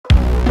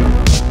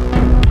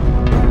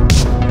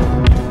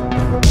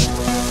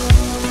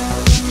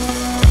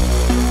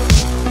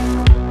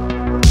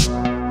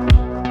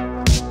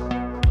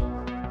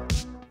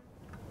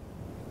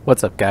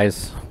What's up,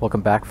 guys?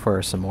 Welcome back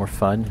for some more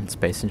fun in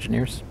Space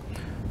Engineers.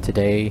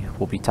 Today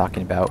we'll be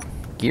talking about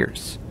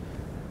gears.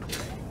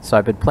 So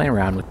I've been playing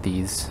around with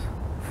these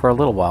for a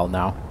little while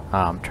now,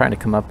 trying to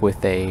come up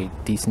with a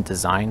decent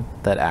design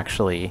that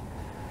actually,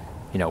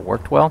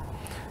 worked well.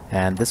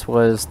 And this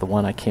was the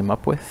one I came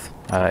up with.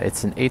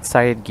 It's an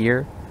 8-sided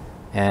gear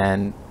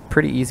and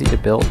pretty easy to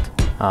build.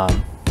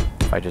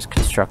 If I just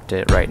construct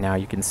it right now,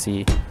 you can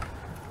see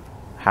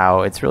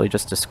how it's really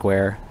just a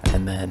square,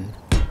 and then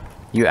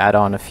you add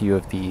on a few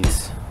of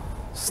these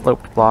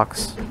sloped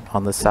blocks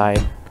on the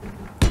side,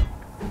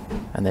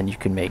 and then you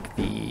can make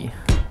the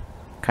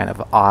kind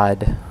of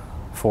odd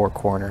 4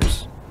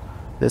 corners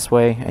this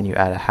way, and you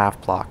add a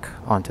half block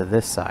onto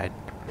this side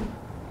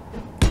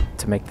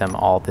to make them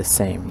all the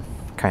same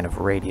kind of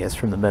radius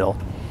from the middle,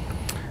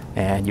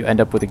 and you end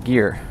up with a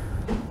gear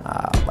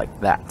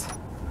like that.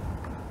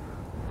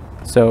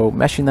 So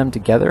meshing them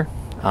together,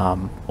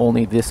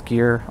 only this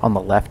gear on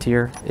the left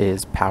here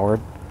is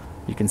powered.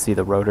 You can see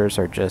the rotors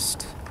are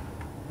just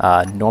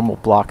normal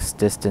blocks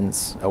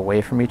distance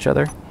away from each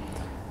other,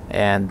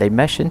 and they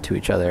mesh into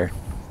each other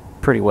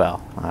pretty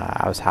well.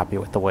 I was happy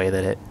with the way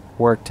that it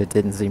worked. It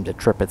didn't seem to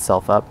trip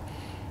itself up.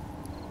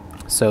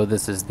 So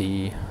this is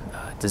the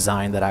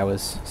design that I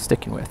was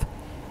sticking with.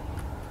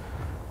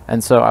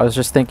 And so I was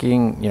just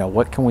thinking,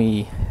 what can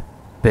we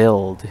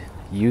build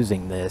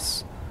using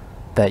this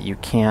that you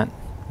can't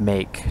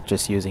make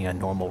just using a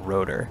normal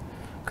rotor?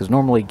 Because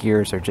normally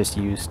gears are just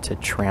used to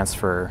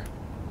transfer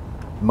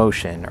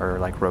motion or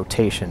like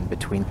rotation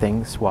between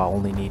things while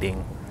only needing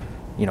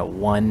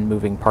one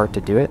moving part to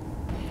do it.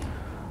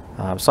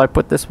 So I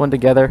put this one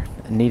together.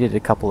 It needed a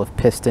couple of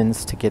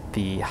pistons to get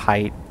the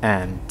height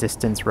and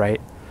distance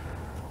right.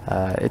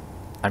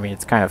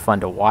 It's kind of fun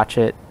to watch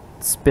it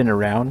spin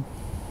around,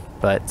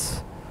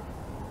 but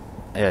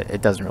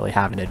it doesn't really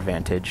have an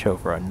advantage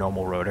over a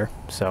normal rotor,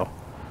 so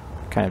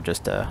kind of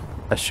just a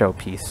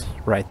showpiece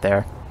right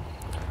there.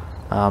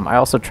 I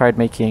also tried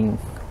making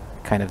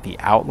kind of the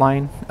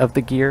outline of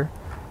the gear,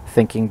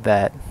 thinking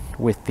that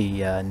with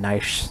the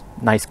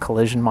nice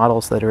collision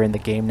models that are in the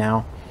game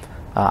now,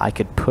 I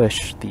could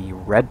push the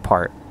red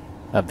part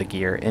of the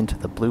gear into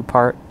the blue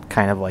part,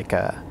 kind of like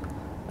a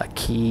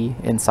key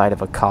inside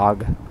of a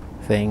cog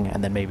thing,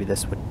 and then maybe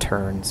this would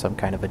turn some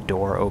kind of a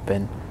door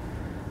open.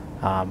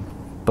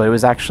 But it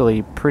was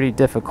actually pretty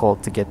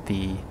difficult to get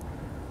the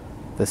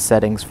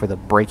settings for the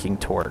braking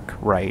torque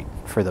right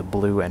for the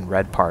blue and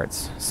red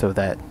parts, so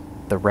that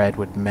the red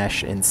would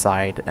mesh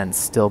inside and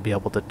still be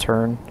able to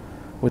turn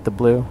with the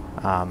blue.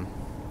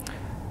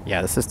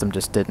 Yeah, the system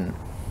just didn't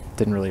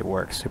really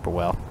work super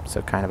well,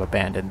 so kind of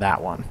abandoned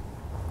that one.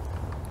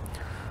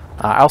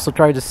 I also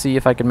tried to see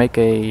if I could make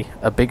a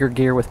bigger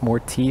gear with more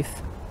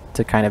teeth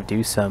to kind of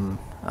do some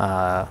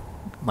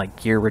like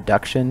gear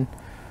reduction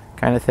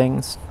kind of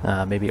things,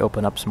 maybe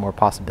open up some more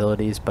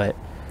possibilities, but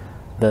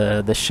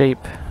the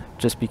shape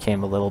just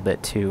became a little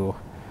bit too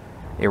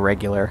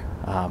irregular.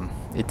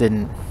 It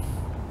didn't.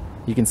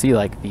 You can see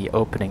like the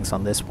openings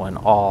on this one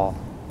all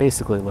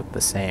basically look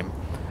the same,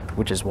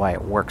 which is why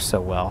it works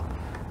so well,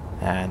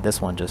 and this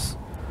one just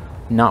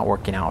not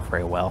working out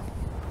very well.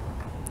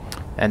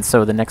 And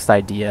so the next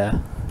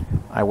idea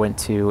I went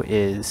to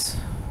is,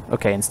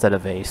 okay, instead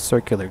of a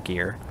circular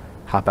gear,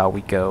 how about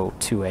we go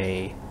to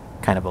a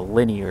kind of a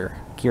linear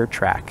gear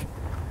track,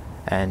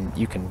 and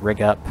you can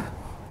rig up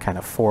kind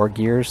of 4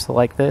 gears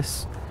like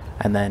this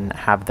and then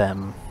have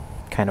them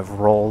kind of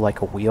roll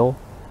like a wheel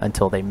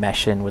until they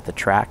mesh in with the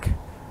track,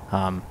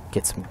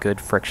 get some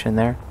good friction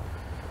there.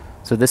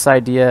 So this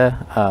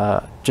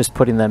idea, just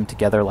putting them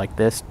together like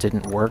this,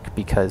 didn't work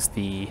because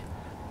the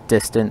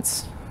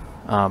distance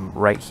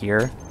right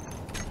here,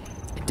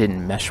 it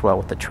didn't mesh well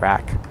with the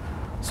track.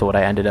 So what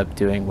I ended up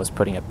doing was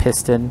putting a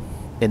piston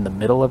in the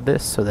middle of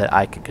this so that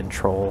I could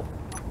control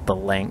the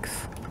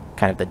length,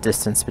 kind of the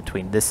distance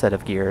between this set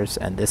of gears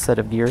and this set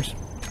of gears.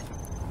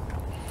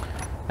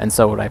 And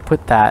so when I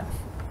put that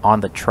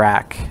on the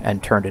track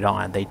and turned it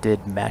on, they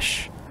did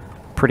mesh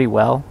pretty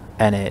well,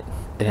 and it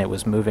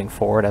was moving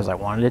forward as I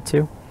wanted it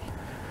to.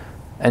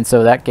 And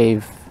so that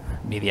gave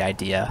me the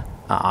idea,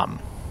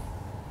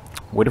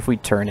 what if we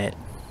turn it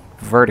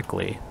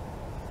vertically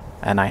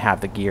and I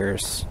have the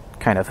gears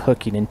kind of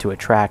hooking into a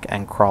track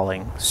and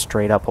crawling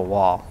straight up a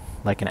wall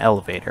like an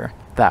elevator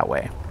that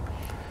way.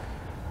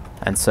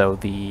 And so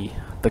the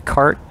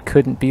cart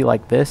couldn't be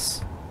like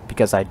this,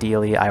 because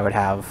ideally I would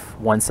have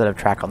one set of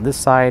track on this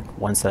side,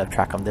 one set of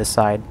track on this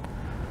side.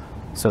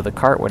 So the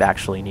cart would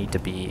actually need to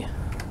be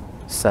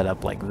set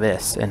up like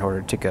this in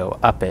order to go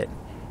up it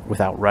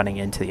without running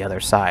into the other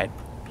side.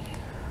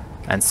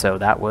 And so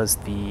that was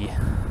the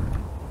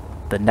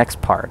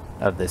next part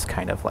of this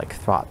kind of like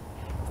thought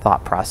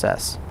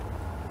process.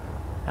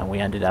 And we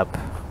ended up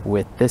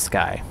with this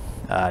guy,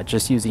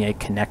 just using a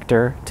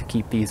connector to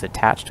keep these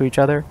attached to each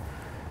other,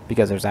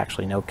 because there's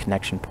actually no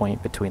connection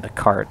point between the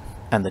cart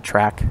and the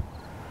track.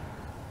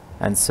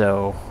 And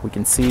so we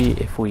can see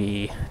if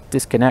we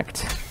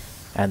disconnect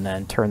and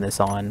then turn this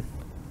on,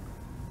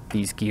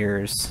 these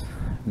gears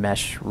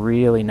mesh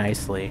really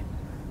nicely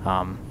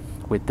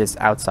with this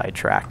outside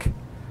track.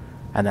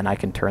 And then I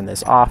can turn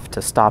this off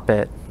to stop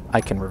it.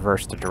 I can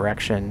reverse the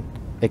direction.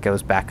 It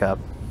goes back up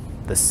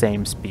the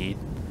same speed,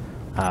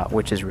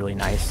 which is really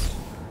nice.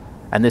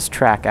 And this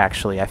track,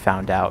 actually, I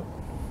found out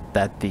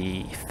that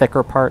the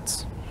thicker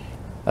parts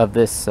of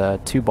this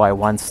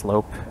 2x1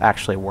 slope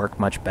actually work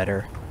much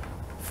better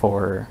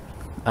for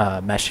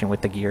meshing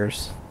with the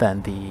gears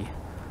than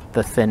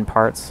the thin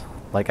parts,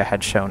 like I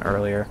had shown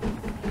earlier.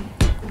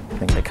 I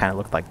think they kind of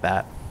look like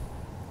that.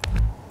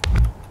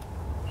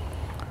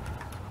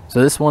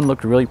 So this one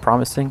looked really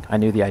promising. I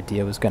knew the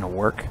idea was going to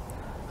work.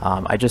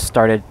 I just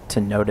started to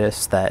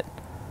notice that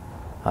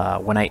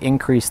when I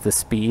increased the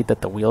speed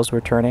that the wheels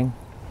were turning,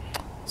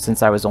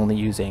 since I was only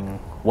using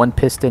one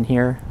piston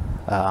here,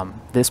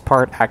 this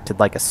part acted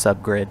like a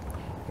subgrid,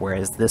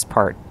 whereas this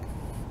part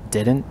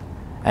didn't,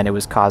 and it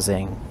was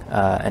causing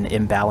an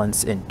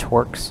imbalance in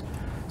torques.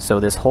 So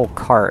this whole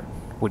cart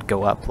would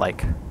go up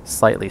like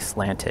slightly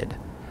slanted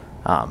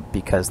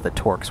because the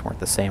torques weren't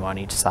the same on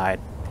each side.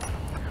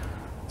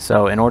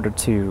 So in order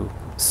to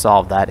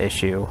solve that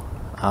issue,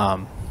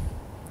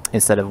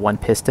 instead of one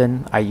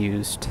piston, I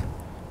used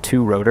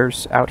 2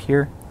 rotors out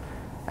here,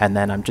 and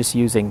then I'm just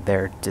using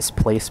their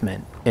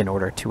displacement in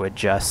order to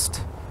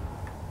adjust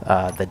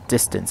the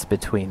distance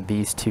between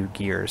these 2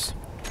 gears.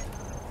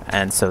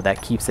 And so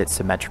that keeps it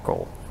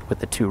symmetrical with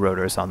the 2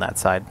 rotors on that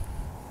side.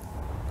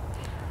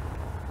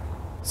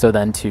 So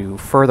then to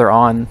further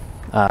on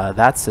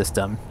that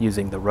system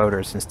using the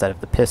rotors instead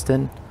of the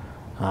piston,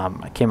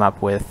 I came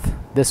up with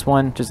this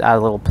one, just add a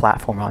little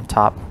platform on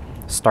top,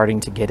 starting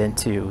to get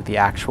into the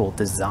actual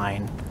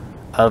design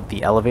of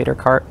the elevator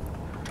cart.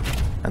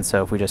 And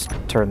so if we just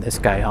turn this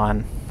guy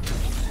on,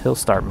 he'll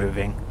start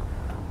moving.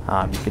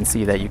 You can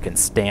see that you can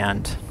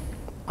stand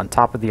on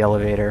top of the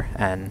elevator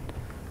and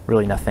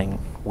really nothing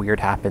weird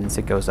happens.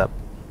 It goes up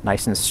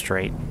nice and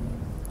straight.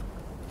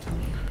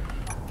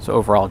 So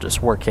overall,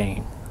 just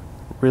working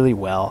really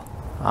well.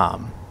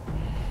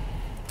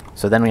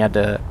 So then we had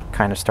to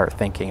kind of start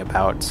thinking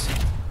about,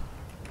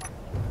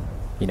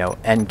 you know,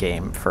 end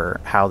game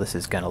for how this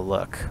is going to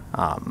look.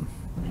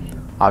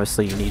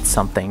 Obviously, you need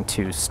something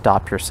to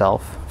stop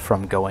yourself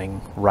from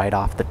going right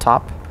off the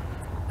top,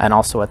 and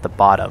also at the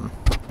bottom,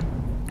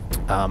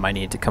 I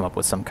needed to come up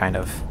with some kind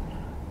of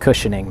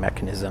cushioning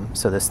mechanism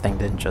so this thing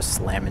didn't just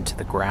slam into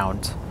the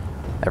ground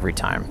every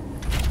time.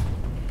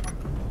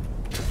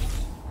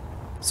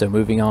 So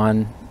moving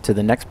on to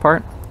the next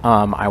part,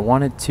 I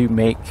wanted to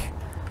make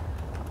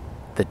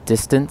the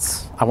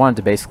distance, I wanted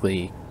to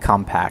basically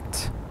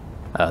compact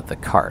the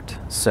cart.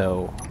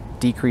 So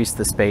decrease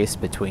the space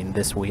between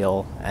this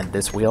wheel,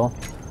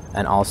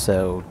 and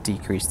also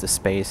decrease the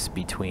space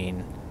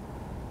between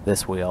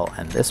this wheel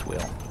and this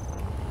wheel.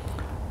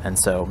 And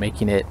so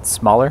making it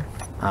smaller,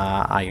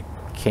 I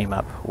came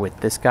up with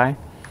this guy,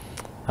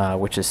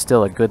 which is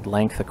still a good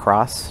length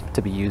across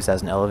to be used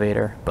as an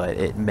elevator, but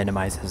it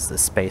minimizes the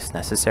space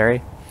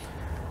necessary.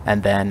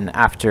 And then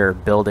after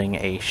building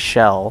a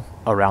shell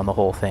around the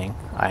whole thing,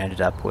 I ended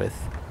up with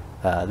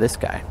this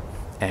guy.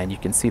 And you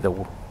can see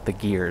the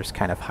gears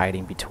kind of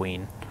hiding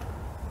between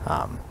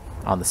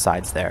on the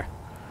sides there.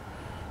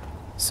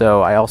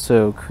 So I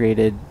also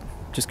created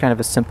just kind of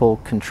a simple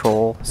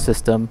control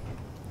system.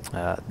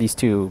 These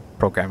 2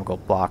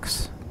 programmable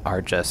blocks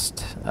are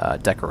just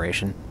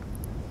decoration.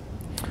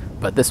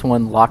 But this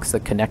one locks the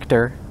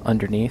connector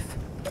underneath,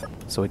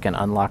 so we can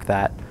unlock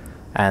that.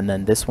 And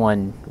then this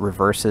one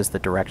reverses the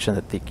direction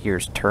that the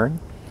gears turn,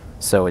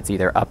 so it's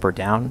either up or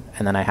down.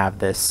 And then I have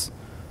this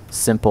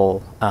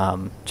simple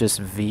just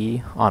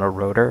V on a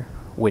rotor,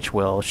 which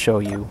will show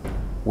you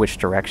which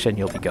direction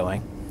you'll be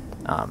going.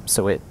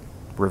 So it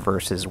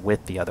reverses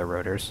with the other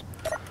rotors.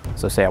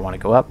 So say I want to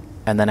go up,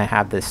 and then I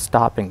have this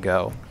stop and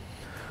go.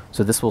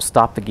 So this will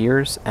stop the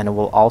gears, and it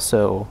will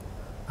also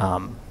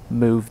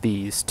move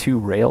these 2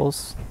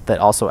 rails that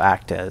also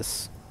act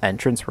as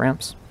entrance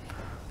ramps.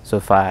 So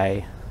if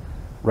I,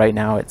 right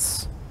now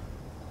it's,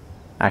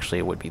 actually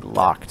it would be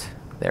locked.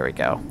 There we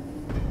go.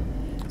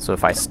 So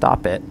if I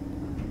stop it,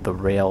 the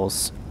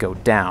rails go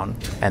down,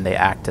 and they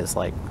act as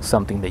like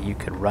something that you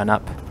could run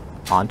up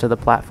onto the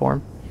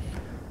platform.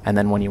 And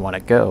then when you want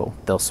to go,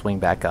 they'll swing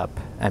back up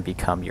and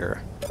become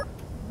your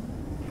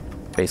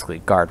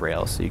basically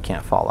guardrails, so you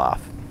can't fall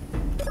off.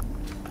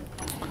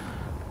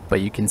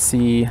 But you can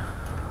see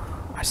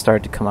I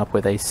started to come up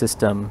with a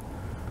system,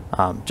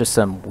 just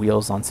some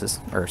wheels on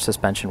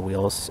suspension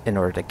wheels in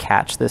order to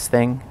catch this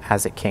thing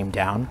as it came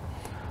down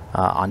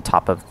on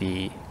top of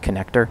the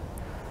connector.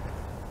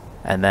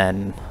 And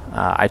then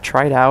I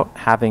tried out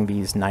having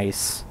these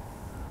nice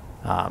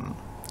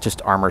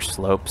just armor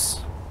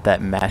slopes that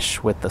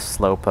mesh with the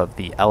slope of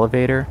the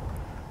elevator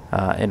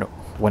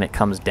when it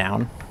comes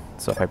down.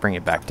 So if I bring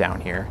it back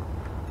down here,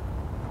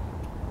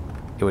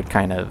 it would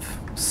kind of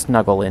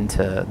snuggle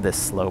into this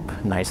slope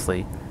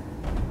nicely.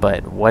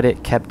 But what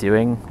it kept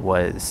doing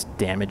was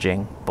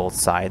damaging both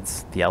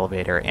sides, the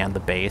elevator and the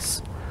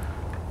base.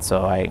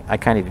 So I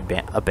kind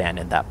of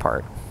abandoned that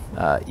part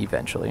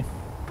eventually.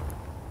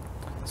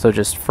 So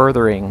just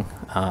furthering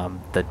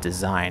the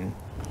design,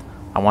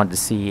 I wanted to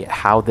see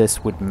how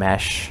this would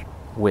mesh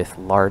with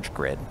large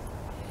grid.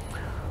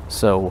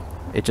 So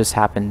it just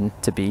happened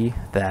to be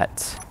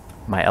that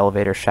my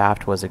elevator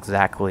shaft was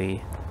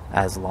exactly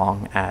as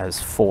long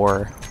as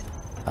 4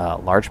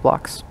 large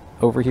blocks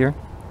over here.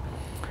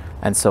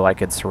 And so I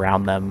could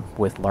surround them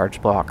with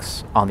large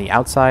blocks on the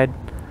outside,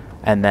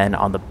 and then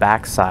on the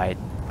back side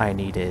I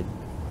needed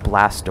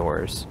blast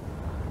doors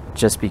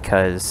just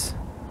because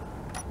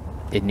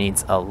it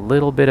needs a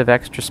little bit of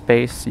extra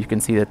space. You can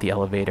see that the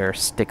elevator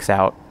sticks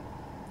out,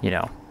 you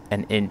know,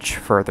 an inch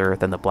further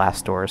than the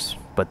blast doors,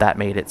 but that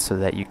made it so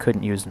that you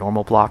couldn't use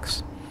normal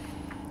blocks,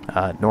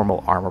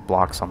 normal armor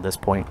blocks on this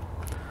point.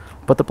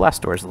 But the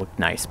blast doors looked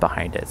nice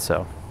behind it,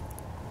 so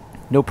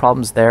no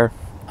problems there.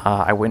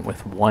 I went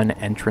with 1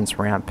 entrance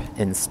ramp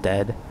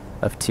instead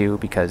of 2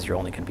 because you're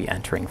only going to be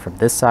entering from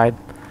this side.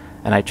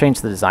 And I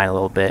changed the design a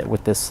little bit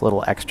with this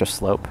little extra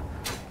slope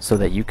so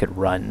that you could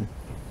run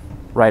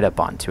right up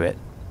onto it,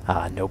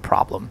 no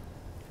problem.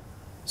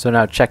 So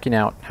now checking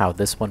out how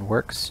this one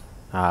works,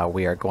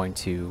 we are going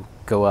to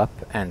go up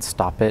and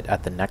stop it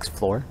at the next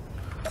floor.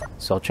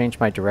 So I'll change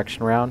my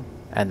direction around,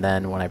 and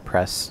then when I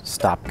press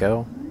stop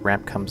go,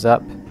 ramp comes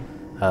up,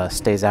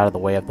 stays out of the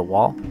way of the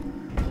wall.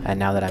 And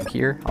now that I'm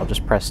here, I'll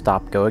just press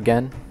stop go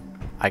again.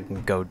 I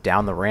can go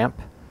down the ramp,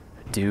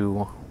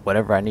 do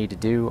whatever I need to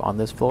do on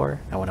this floor,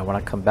 and when I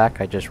want to come back,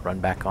 I just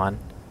run back on,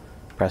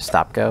 press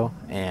stop go,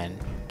 and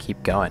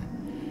keep going.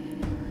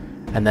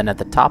 And then at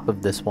the top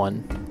of this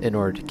one, in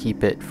order to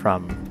keep it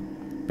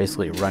from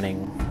basically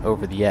running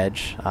over the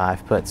edge,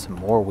 I've put some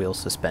more wheel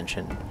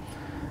suspension.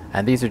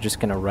 And these are just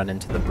going to run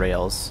into the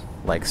rails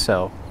like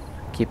so,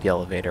 keep the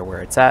elevator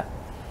where it's at.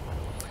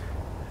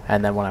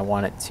 And then when I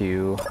want it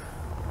to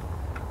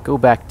go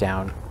back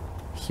down,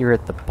 here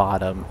at the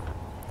bottom,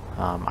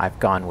 I've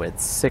gone with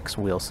 6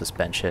 wheel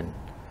suspension,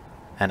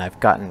 and I've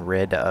gotten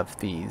rid of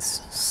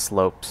these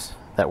slopes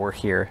that were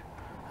here,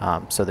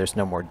 so there's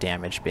no more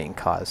damage being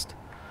caused.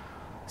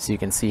 So you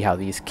can see how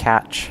these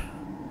catch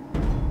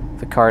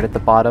the cart at the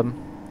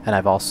bottom, and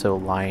I've also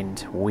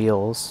lined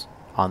wheels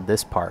on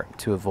this part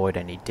to avoid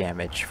any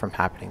damage from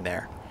happening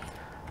there.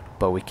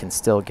 But we can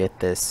still get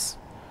this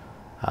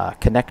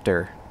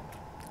connector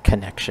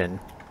connection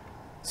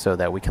so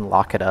that we can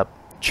lock it up,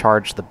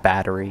 charge the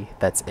battery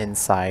that's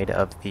inside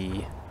of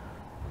the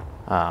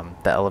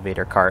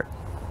elevator cart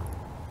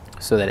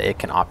so that it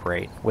can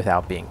operate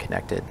without being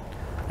connected.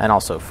 And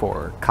also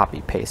for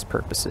copy paste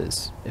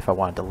purposes, if I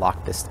wanted to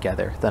lock this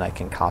together, then I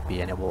can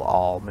copy and it will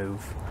all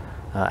move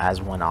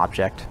as one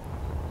object.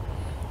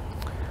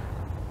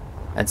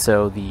 And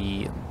so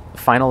the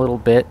final little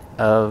bit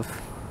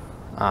of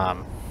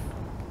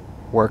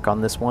work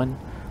on this one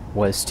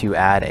was to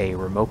add a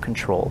remote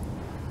control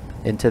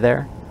into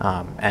there,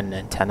 and an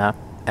antenna,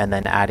 and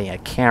then adding a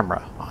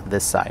camera on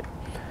this side.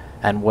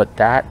 And what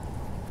that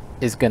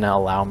is going to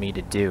allow me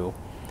to do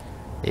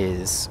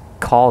is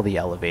call the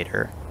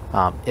elevator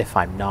if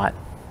I'm not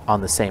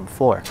on the same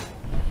floor.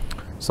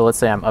 So let's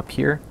say I'm up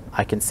here,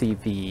 I can see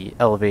the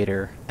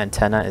elevator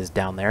antenna is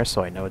down there,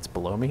 so I know it's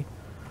below me.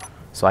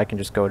 So I can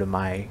just go to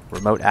my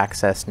remote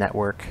access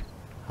network.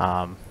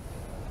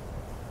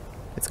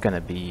 It's going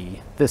to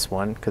be this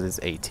one because it's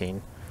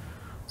 18.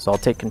 So I'll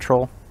take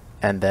control,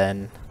 and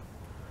then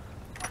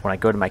when I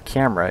go to my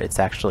camera, it's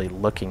actually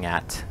looking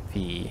at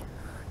the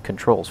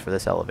controls for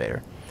this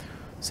elevator.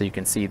 So you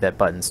can see that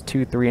buttons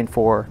 2, 3, and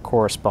 4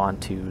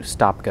 correspond to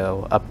stop,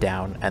 go, up,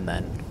 down, and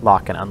then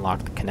lock and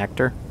unlock the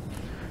connector.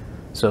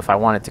 So if I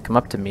want it to come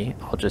up to me,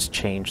 I'll just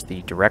change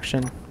the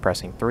direction,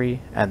 pressing 3,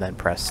 and then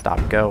press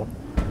stop, go,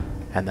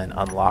 and then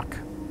unlock,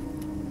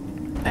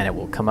 and it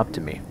will come up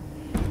to me.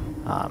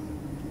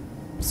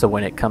 So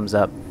when it comes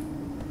up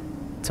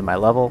to my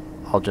level,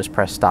 I'll just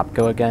press stop,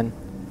 go again,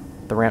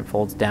 the ramp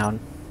folds down,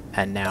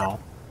 and now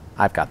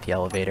I've got the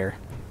elevator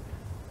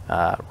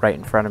right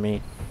in front of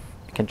me.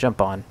 I can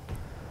jump on,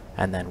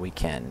 and then we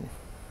can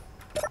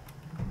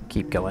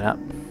keep going up.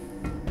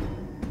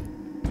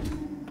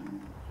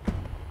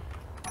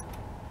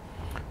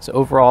 So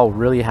overall,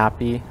 really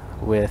happy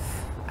with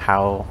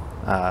how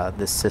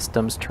this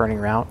system's turning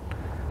around.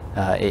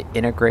 It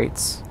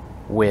integrates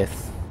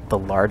with the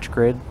large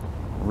grid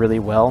really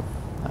well.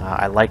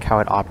 I like how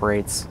it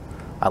operates.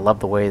 I love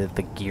the way that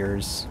the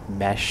gears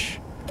mesh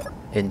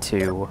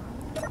into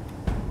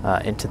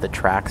the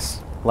tracks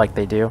like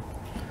they do.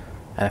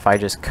 And if I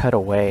just cut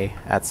away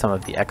at some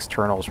of the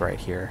externals right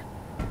here,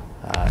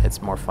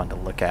 it's more fun to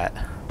look at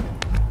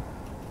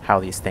how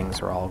these things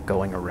are all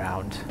going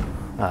around.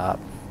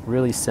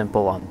 Really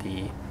simple on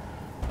the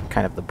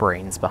kind of the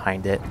brains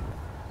behind it,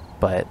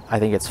 but I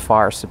think it's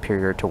far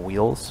superior to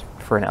wheels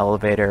for an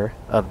elevator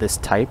of this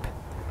type.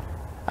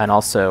 And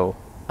also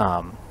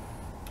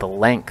the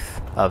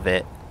length of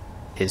it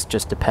is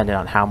just dependent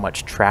on how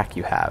much track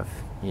you have.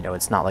 You know,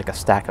 it's not like a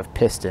stack of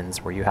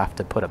pistons where you have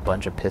to put a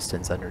bunch of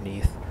pistons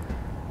underneath.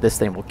 This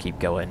thing will keep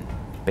going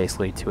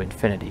basically to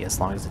infinity as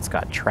long as it's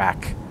got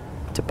track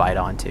to bite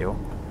onto,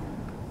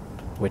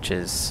 which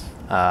is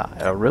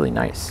really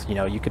nice. You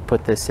know, you could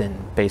put this in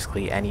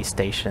basically any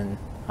station,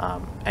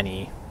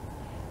 any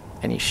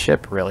any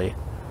ship really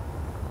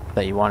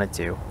that you want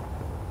to do.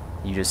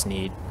 You just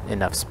need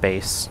enough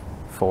space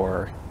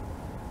for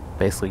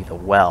basically the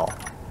well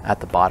at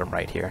the bottom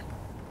right here.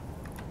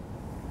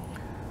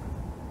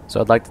 So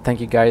I'd like to thank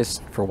you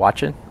guys for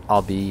watching.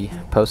 I'll be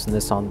posting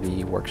this on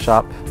the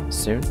workshop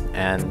soon,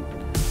 and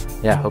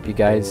yeah, hope you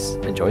guys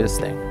enjoy this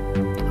thing.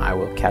 I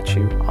will catch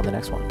you on the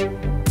next one.